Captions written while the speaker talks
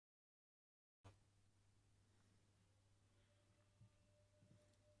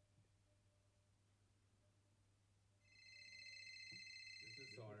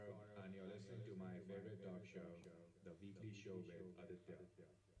listening to my favorite talk show, The Weekly Show with Aditya.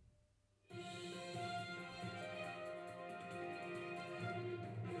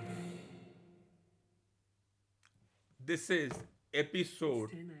 This is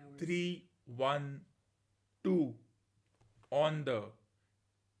episode 312 on the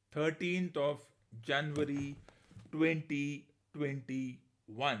 13th of January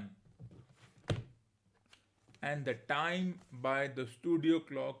 2021, and the time by the studio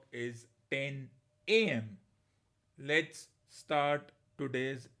clock is 10 a.m. Let's start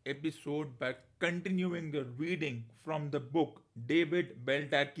today's episode by continuing the reading from the book David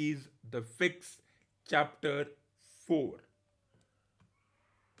Baldacci's The Fix, Chapter 4.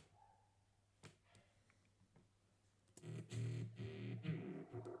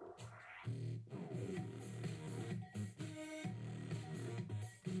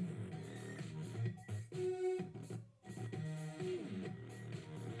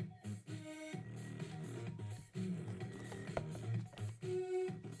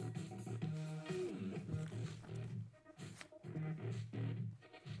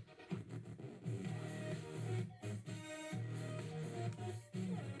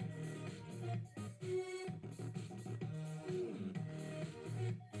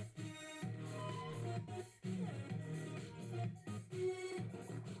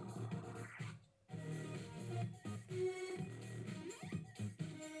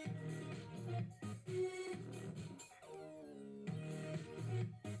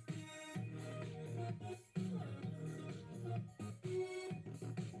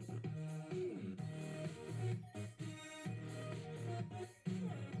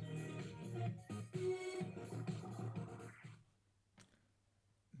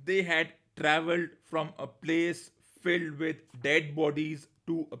 They had traveled from a place filled with dead bodies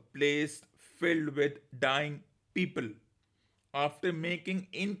to a place filled with dying people. After making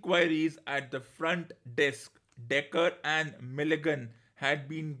inquiries at the front desk, Decker and Milligan had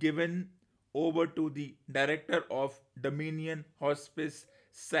been given over to the director of Dominion Hospice,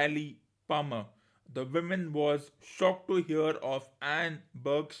 Sally Palmer. The woman was shocked to hear of Anne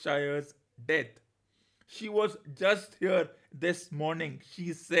Berkshire's death. She was just here this morning,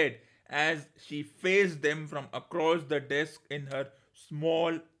 she said, as she faced them from across the desk in her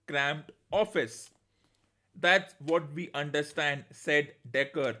small, cramped office. That's what we understand, said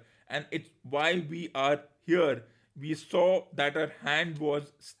Decker, and it's why we are here. We saw that her hand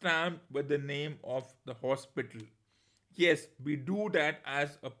was stamped with the name of the hospital. Yes, we do that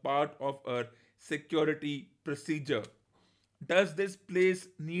as a part of our security procedure. Does this place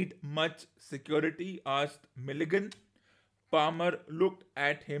need much security? Asked Milligan. Palmer looked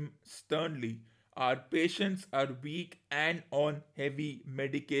at him sternly. Our patients are weak and on heavy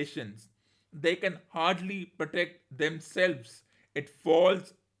medications. They can hardly protect themselves. It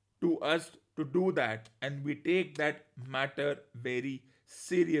falls to us to do that, and we take that matter very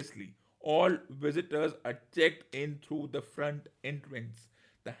seriously. All visitors are checked in through the front entrance.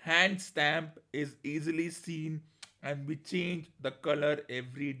 The hand stamp is easily seen, and we change the color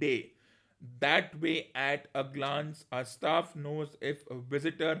every day. That way, at a glance, our staff knows if a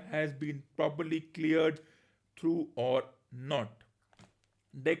visitor has been properly cleared through or not.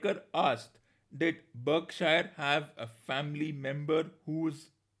 Decker asked, did Berkshire have a family member who's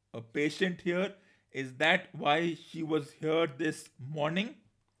a patient here? Is that why she was here this morning?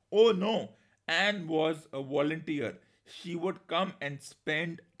 Oh no, Anne was a volunteer. She would come and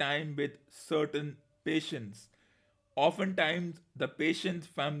spend time with certain patients. Oftentimes, the patient's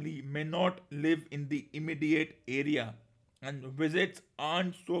family may not live in the immediate area, and visits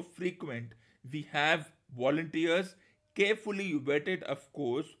aren't so frequent. We have volunteers, carefully vetted, of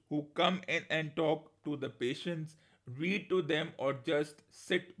course, who come in and talk to the patients, read to them, or just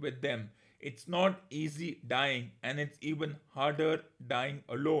sit with them. It's not easy dying, and it's even harder dying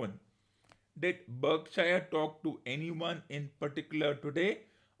alone. Did Berkshire talk to anyone in particular today?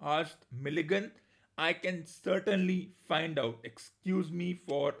 Asked Milligan. I can certainly find out. Excuse me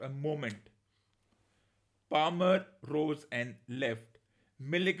for a moment. Palmer rose and left.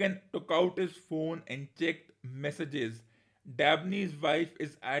 Milligan took out his phone and checked messages. Dabney's wife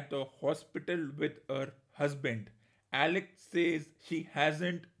is at the hospital with her husband. Alex says she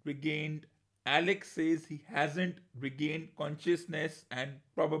hasn't regained Alex says he hasn't regained consciousness and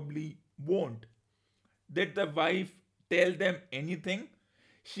probably won't. Did the wife tell them anything?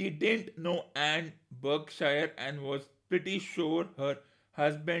 She didn't know Anne Berkshire and was pretty sure her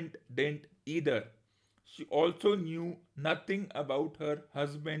husband didn't either. She also knew nothing about her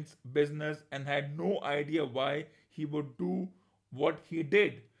husband's business and had no idea why he would do what he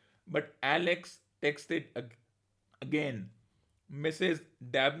did. But Alex texted again. Mrs.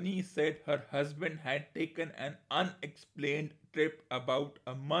 Dabney said her husband had taken an unexplained trip about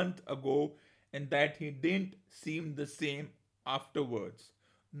a month ago and that he didn't seem the same afterwards.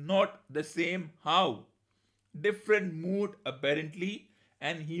 Not the same how? Different mood apparently,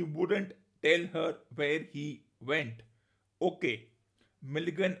 and he wouldn't tell her where he went. Okay.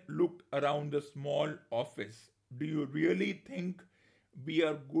 Milligan looked around the small office. Do you really think we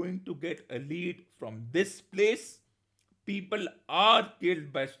are going to get a lead from this place? People are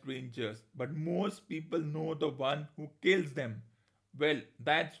killed by strangers, but most people know the one who kills them. Well,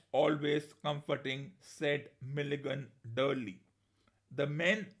 that's always comforting, said Milligan dully. The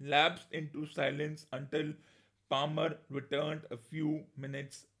men lapsed into silence until Palmer returned a few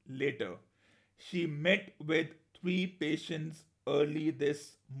minutes later. She met with three patients early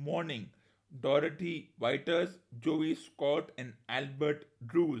this morning: Dorothy Whiters, Joey Scott, and Albert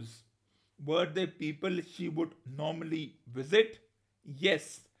Drews. Were they people she would normally visit?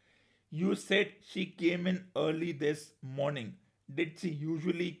 Yes. You said she came in early this morning. Did she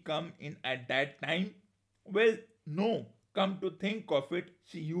usually come in at that time? Well, no. Come to think of it,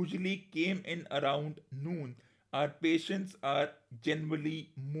 she usually came in around noon. Our patients are generally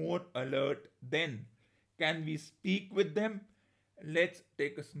more alert then. Can we speak with them? Let's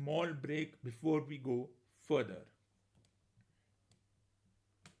take a small break before we go further.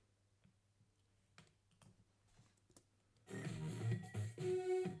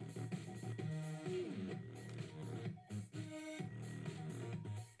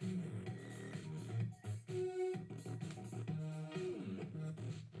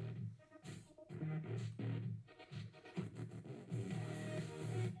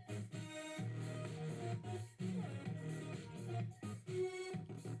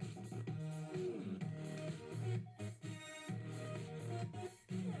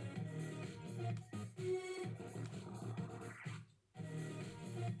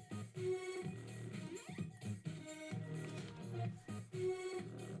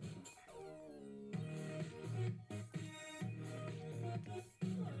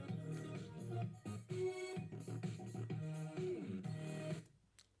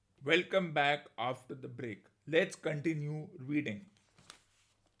 Welcome back after the break. Let's continue reading.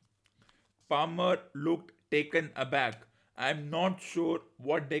 Palmer looked taken aback. I'm not sure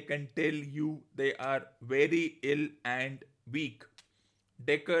what they can tell you. They are very ill and weak.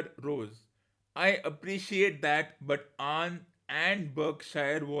 Decker rose. I appreciate that, but Anne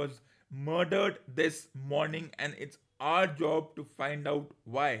Berkshire was murdered this morning, and it's our job to find out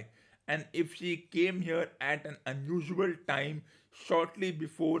why. And if she came here at an unusual time, shortly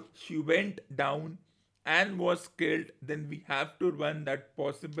before she went down and was killed, then we have to run that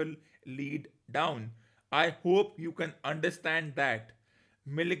possible lead down. I hope you can understand that.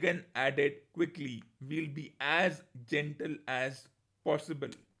 Milligan added quickly, we'll be as gentle as possible.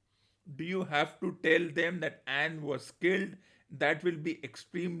 Do you have to tell them that Anne was killed? That will be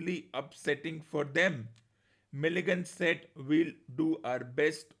extremely upsetting for them. Milligan said we'll do our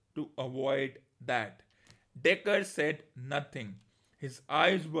best to avoid that. Decker said nothing. His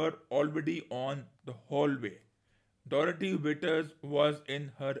eyes were already on the hallway. Dorothy Witters was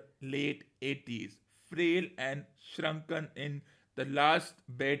in her late 80s, frail and shrunken in the last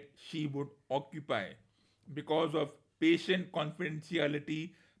bed she would occupy. Because of patient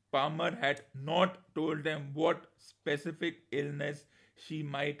confidentiality, Palmer had not told them what specific illness she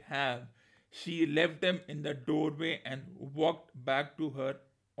might have. She left them in the doorway and walked back to her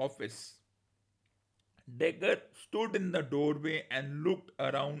office. Decker stood in the doorway and looked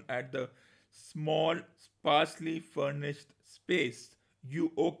around at the small, sparsely furnished space.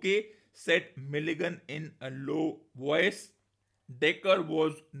 You okay? Said Milligan in a low voice. Decker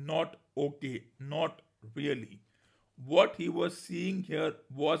was not okay, not really. What he was seeing here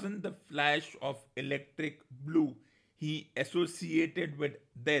wasn't the flash of electric blue he associated with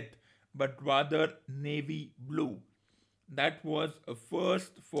death, but rather navy blue. That was a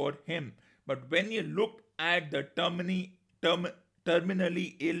first for him. But when he looked at the terminally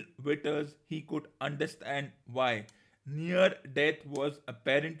ill Witters, he could understand why. Near death was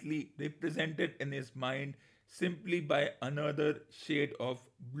apparently represented in his mind simply by another shade of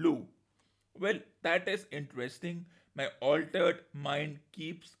blue. Well, that is interesting. My altered mind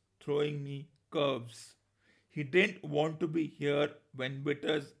keeps throwing me curves. He didn't want to be here when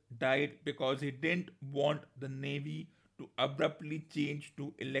Witters died because he didn't want the Navy to abruptly change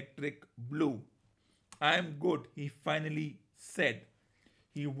to electric blue. I am good, he finally said.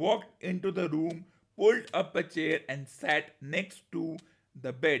 He walked into the room, pulled up a chair, and sat next to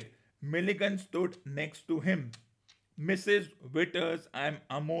the bed. Milligan stood next to him. Mrs. Witters, I'm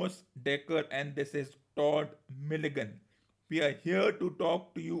Amos Decker, and this is Todd Milligan. We are here to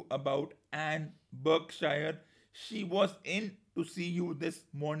talk to you about Anne Berkshire. She was in to see you this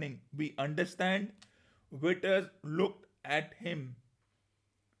morning. We understand. Witters looked at him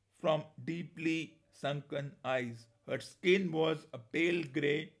from deeply sunken eyes. Her skin was a pale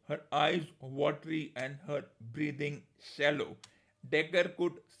grey, her eyes watery, and her breathing shallow. Decker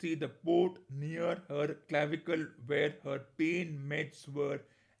could see the port near her clavicle where her pain meds were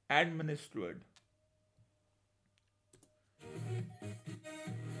administered.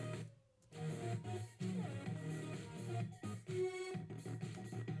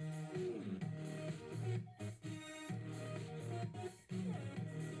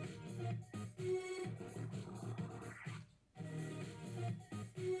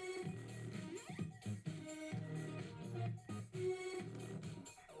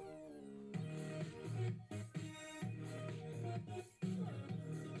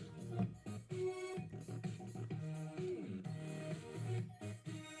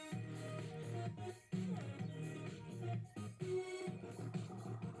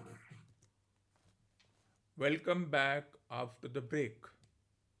 Welcome back after the break.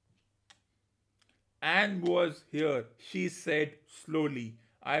 Anne was here, she said slowly.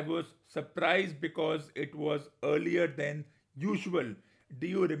 I was surprised because it was earlier than usual. Do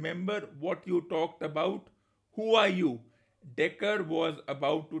you remember what you talked about? Who are you? Decker was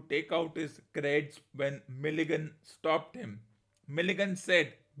about to take out his creds when Milligan stopped him. Milligan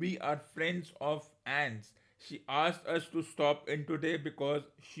said, "We are friends of Anne's. She asked us to stop in today because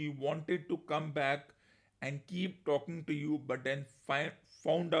she wanted to come back and keep talking to you, but then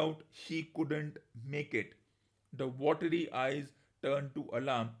found out she couldn't make it." The watery eyes turned to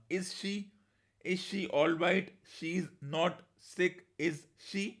alarm. Is she? Is she alright? She's not sick, is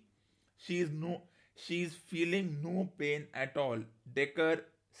she? She's no she's feeling no pain at all. Decker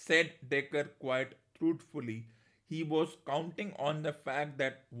quite truthfully. He was counting on the fact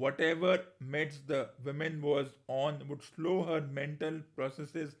that whatever meds the woman was on would slow her mental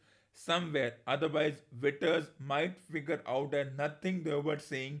processes somewhere. Otherwise, Witters might figure out that nothing they were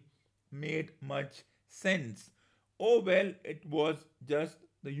saying made much sense. Oh well, it was just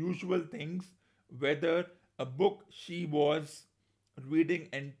the usual things, whether a book she was reading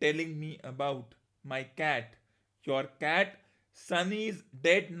and telling me about my cat. Your cat? Sunny's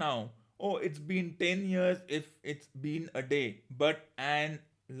dead now. Oh, it's been 10 years if it's been a day. But Anne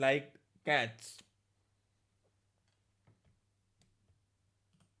liked cats.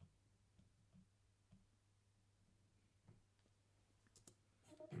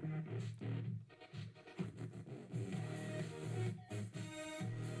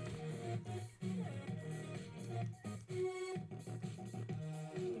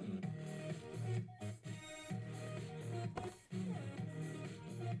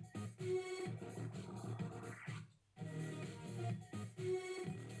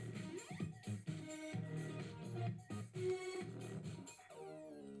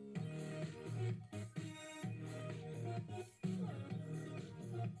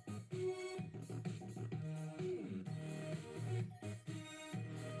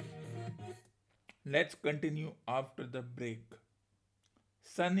 Let's continue after the break.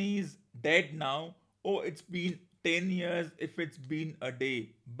 Sunny's dead now. Oh, it's been 10 years if it's been a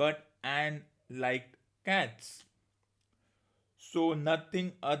day. But Anne liked cats. So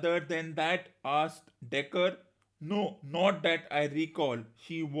nothing other than that? Asked Decker. No, not that I recall.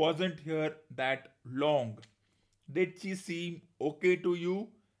 She wasn't here that long. Did she seem okay to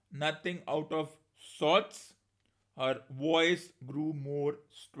you? Nothing out of sorts? Her voice grew more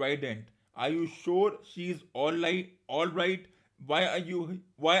strident. Are you sure she's all right? Why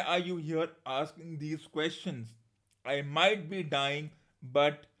are you here asking these questions? I might be dying,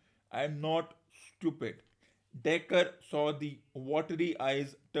 but I'm not stupid. Decker saw the watery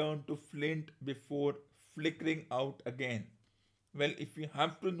eyes turn to flint before flickering out again. Well, if you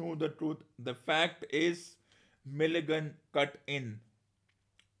have to know the truth, the fact is, Milligan cut in.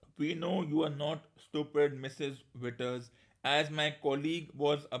 We know you are not stupid, Mrs. Witters. As my colleague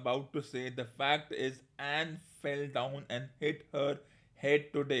was about to say, the fact is, Anne fell down and hit her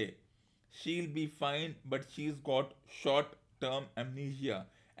head today. She'll be fine, but she's got short term amnesia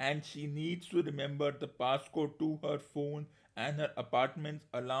and she needs to remember the passcode to her phone and her apartment's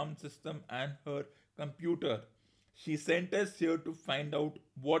alarm system and her computer. She sent us here to find out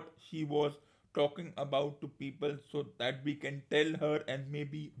what she was talking about to people so that we can tell her and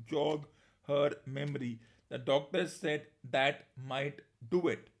maybe jog her memory. The doctor said that might do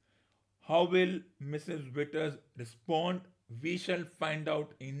it. How will Mrs. Witters respond? We shall find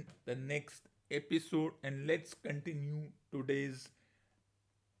out in the next episode, and let's continue today's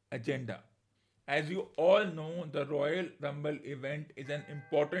agenda. As you all know, the Royal Rumble event is an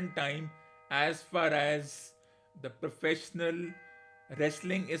important time as far as the professional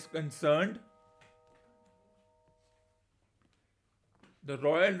wrestling is concerned. The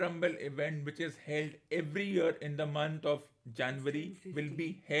Royal Rumble event, which is held every year in the month of January, will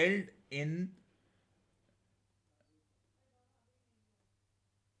be held in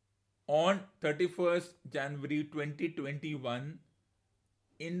on 31st January 2021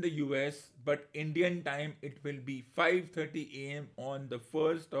 in the US, but Indian time it will be 5:30 a.m. on the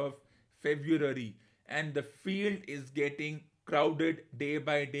 1st of February, and the field is getting crowded day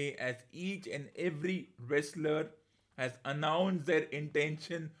by day as each and every wrestler has announced their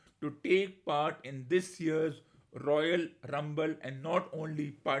intention to take part in this year's Royal Rumble and not only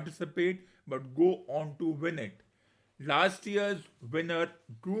participate but go on to win it. Last year's winner,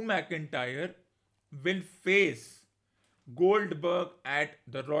 Drew McIntyre, will face Goldberg at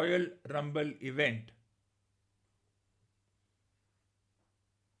the Royal Rumble event.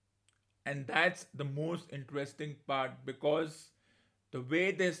 And that's the most interesting part because the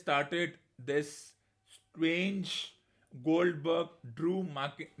way they started this strange Goldberg Drew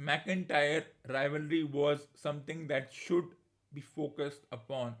McIntyre rivalry was something that should be focused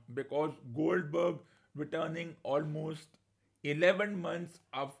upon because Goldberg returning almost 11 months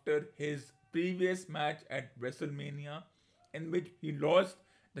after his previous match at WrestleMania, in which he lost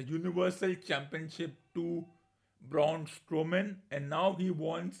the Universal Championship to Braun Strowman, and now he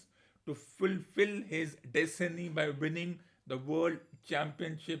wants to fulfill his destiny by winning the World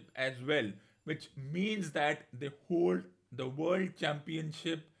Championship as well, which means that they hold the World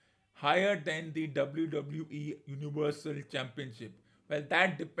Championship higher than the WWE Universal Championship. Well,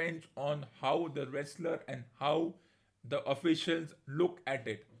 that depends on how the wrestler and how the officials look at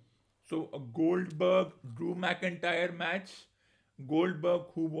it. So, a Goldberg Drew McIntyre match, Goldberg,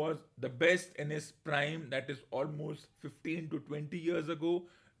 who was the best in his prime, that is almost 15 to 20 years ago,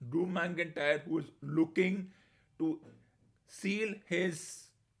 Drew McIntyre, who is looking to seal his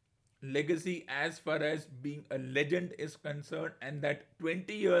legacy as far as being a legend is concerned, and that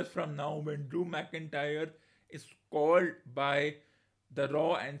 20 years from now, when Drew McIntyre is called by the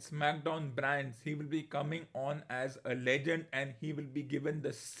Raw and SmackDown brands, he will be coming on as a legend and he will be given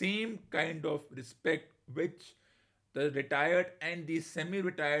the same kind of respect which the retired and the semi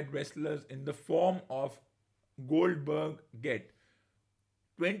retired wrestlers in the form of Goldberg get.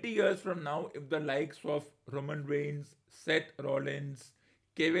 20 years from now, if the likes of Roman Reigns, Seth Rollins,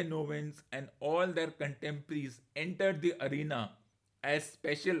 Kevin Owens, and all their contemporaries enter the arena as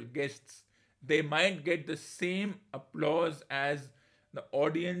special guests, they might get the same applause as the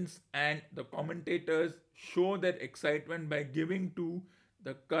audience, and the commentators show their excitement by giving to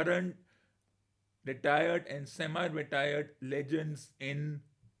the current retired and semi retired legends in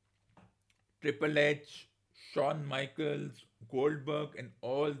Triple H, Shawn Michaels, Goldberg, and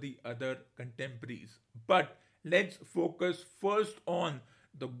all the other contemporaries. But let's focus first on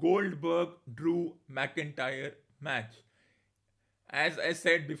the Goldberg Drew McIntyre match. As I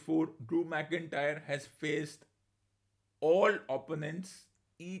said before, Drew McIntyre has faced all opponents,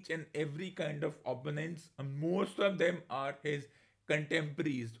 each and every kind of opponents, and most of them are his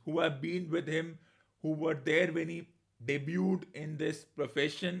contemporaries who have been with him, who were there when he debuted in this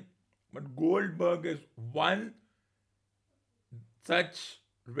profession. But Goldberg is one such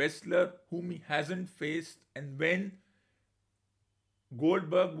wrestler whom he hasn't faced, and when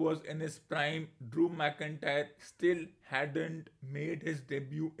Goldberg was in his prime, Drew McIntyre still hadn't made his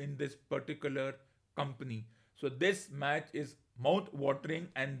debut in this particular company. So this match is mouth watering,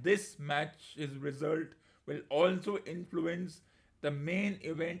 and this match's result will also influence the main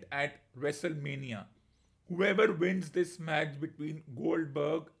event at WrestleMania. Whoever wins this match between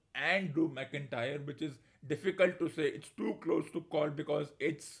Goldberg and Drew McIntyre, which is difficult to say, it's too close to call because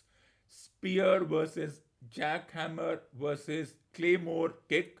it's Spear versus Jackhammer versus Claymore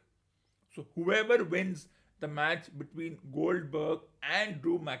kick. So whoever wins the match between Goldberg and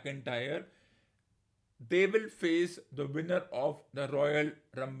Drew McIntyre, they will face the winner of the Royal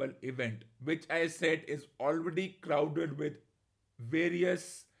Rumble event, which I said is already crowded with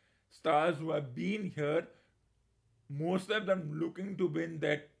various stars who have been here, most of them looking to win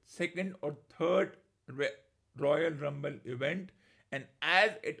that second or third Royal Rumble event. And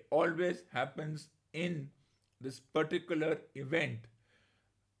as it always happens in this particular event,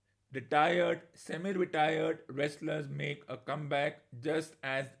 retired, semi retired wrestlers make a comeback just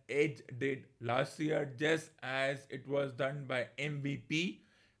as Edge did last year, just as it was done by MVP.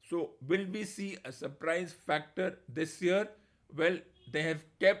 So, will we see a surprise factor this year? Well, they have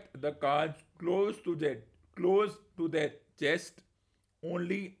kept the cards close to their chest.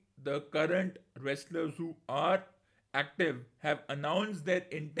 Only the current wrestlers who are active have announced their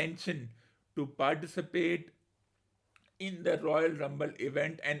intention to participate in the Royal Rumble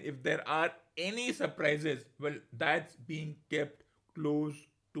event, and if there are any surprises, well, that's being kept close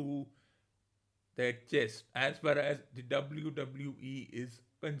to their chest as far as the WWE is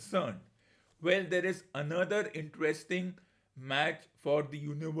concerned. Well, there is another interesting match for the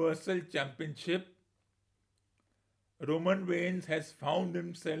Universal Championship. Roman Reigns has found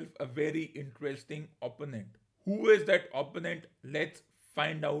himself a very interesting opponent. Who is that opponent? Let's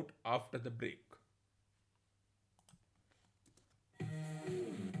find out after the break.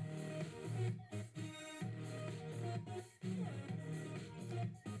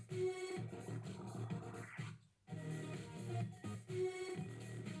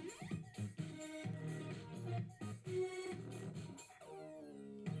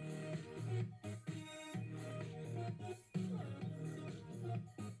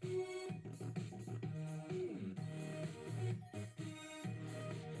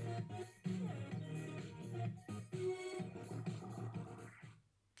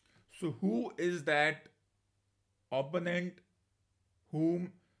 So, who is that opponent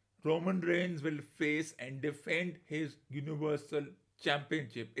whom Roman Reigns will face and defend his Universal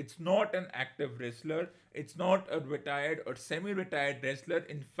Championship? It's not an active wrestler, it's not a retired or semi retired wrestler.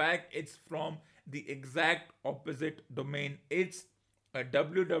 In fact, it's from the exact opposite domain. It's a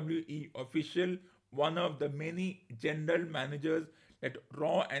WWE official, one of the many general managers that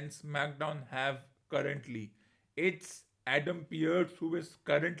Raw and SmackDown have currently. It's Adam Pearce,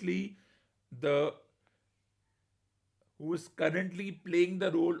 the who is currently playing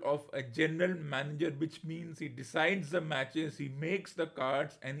the role of a general manager, which means he decides the matches, he makes the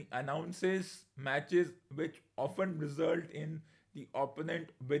cards, and he announces matches which often result in the opponent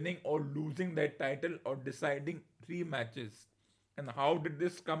winning or losing their title or deciding rematches. And how did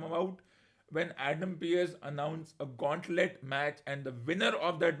this come about? When Adam Pearce announced a gauntlet match, and the winner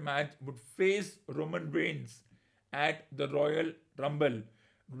of that match would face Roman Reigns at the Royal Rumble.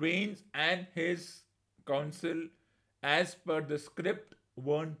 Reigns and his council, as per the script,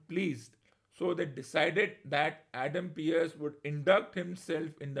 weren't pleased. So they decided that Adam Pearce would induct himself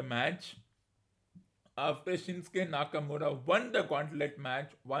in the match. After Shinsuke Nakamura won the gauntlet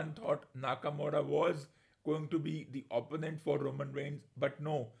match, one thought Nakamura was going to be the opponent for Roman Reigns, but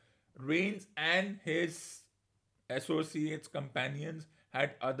no. Reigns and his associates, companions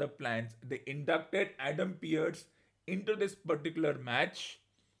had other plans. They inducted Adam Pearce into this particular match,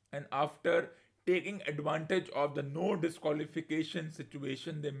 and after taking advantage of the no disqualification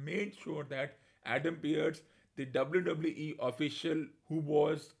situation, they made sure that Adam Pearce, the WWE official who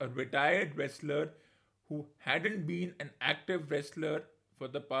was a retired wrestler, who hadn't been an active wrestler for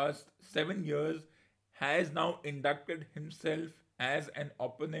the past 7 years, has now inducted himself as an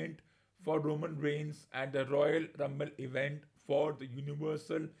opponent for Roman Reigns at the Royal Rumble event for the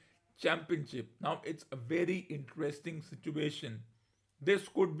Universal Championship. Now, it's a very interesting situation. This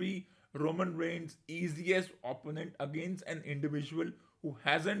could be Roman Reigns' easiest opponent against an individual who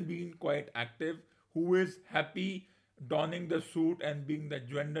hasn't been quite active, who is happy donning the suit and being the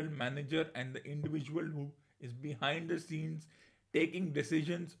general manager, and the individual who is behind the scenes taking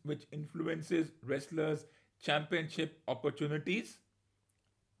decisions which influences wrestlers' championship opportunities.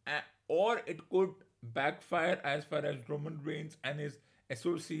 Or it could backfire as far as Roman Reigns and his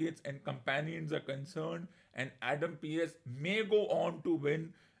associates and companions are concerned, and Adam Pearce may go on to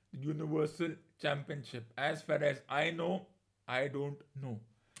win the Universal Championship. As far as I know, I don't know.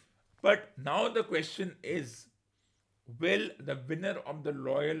 But now the question is, will the winner of the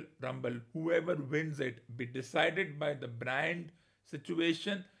Royal Rumble, whoever wins it, be decided by the brand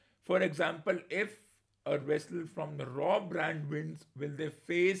situation? For example, if a wrestler from the Raw brand wins, will they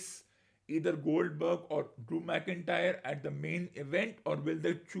face either Goldberg or Drew McIntyre at the main event, or will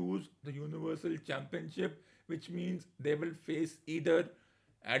they choose the Universal Championship, which means they will face either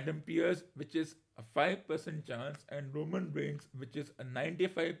Adam Pearce, which is a 5% chance, and Roman Reigns, which is a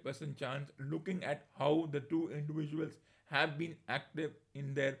 95% chance, looking at how the two individuals have been active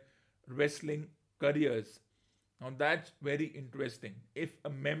in their wrestling careers. Now that's very interesting. If a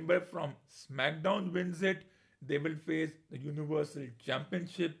member from SmackDown wins it, they will face the Universal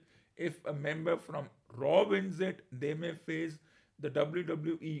Championship. If a member from Raw wins it, they may face the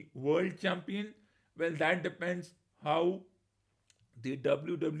WWE World Champion. Well, that depends how the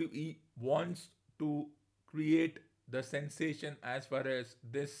WWE wants to create the sensation as far as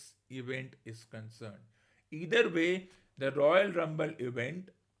this event is concerned. Either way, the Royal Rumble event,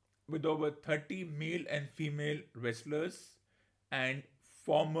 with over 30 male and female wrestlers and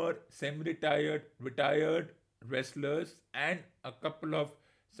former semi retired, retired wrestlers, and a couple of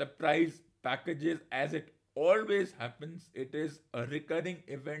surprise packages, as it always happens. It is a recurring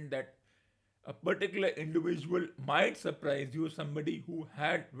event that a particular individual might surprise you, somebody who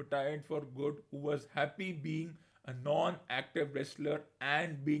had retired for good, who was happy being a non active wrestler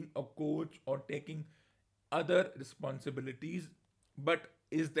and being a coach or taking other responsibilities. But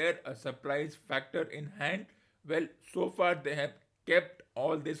is there a surprise factor in hand? Well, so far they have kept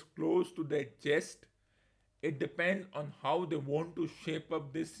all this close to their chest. It depends on how they want to shape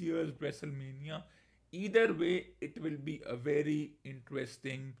up this year's WrestleMania. Either way, it will be a very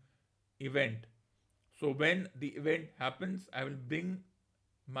interesting event. So, when the event happens, I will bring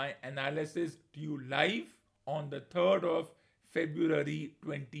my analysis to you live on the 3rd of February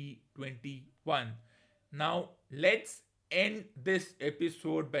 2021. Now, let's end this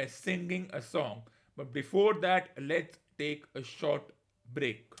episode by singing a song. But before that, let's take a short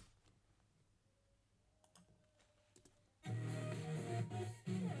break.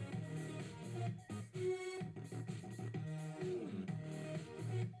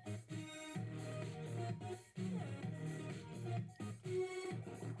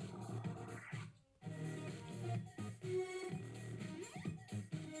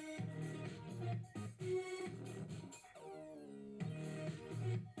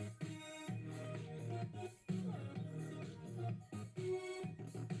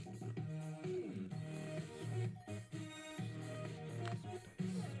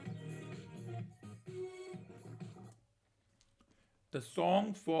 The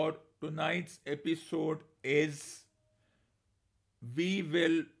song for tonight's episode is We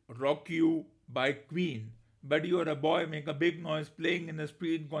Will Rock You by Queen. But you're a boy, make a big noise playing in the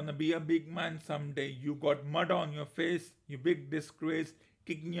street, gonna be a big man someday. You got mud on your face, you big disgrace,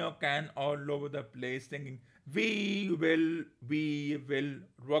 kicking your can all over the place, singing, we will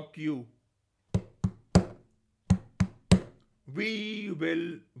rock you. We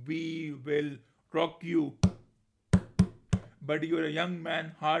will rock you. But you're a young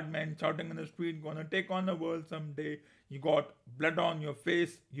man, hard man, shouting in the street, gonna take on the world someday. You got blood on your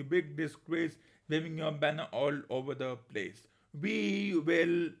face, you big disgrace, waving your banner all over the place. We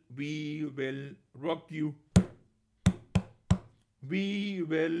will rock you. We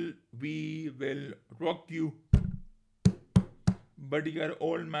will rock you. But you're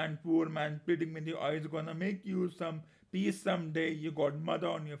old man, poor man, pleading with your eyes, gonna make you some peace someday. You got mud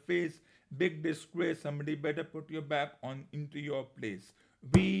on your face, big disgrace. Somebody better put your back on into your place.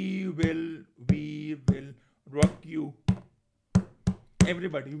 We will rock you.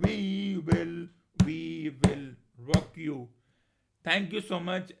 Everybody, we will rock you. Thank you so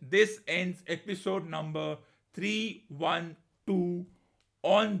much. This ends episode number 312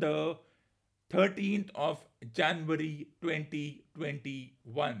 on the 13th of January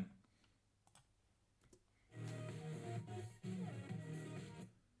 2021.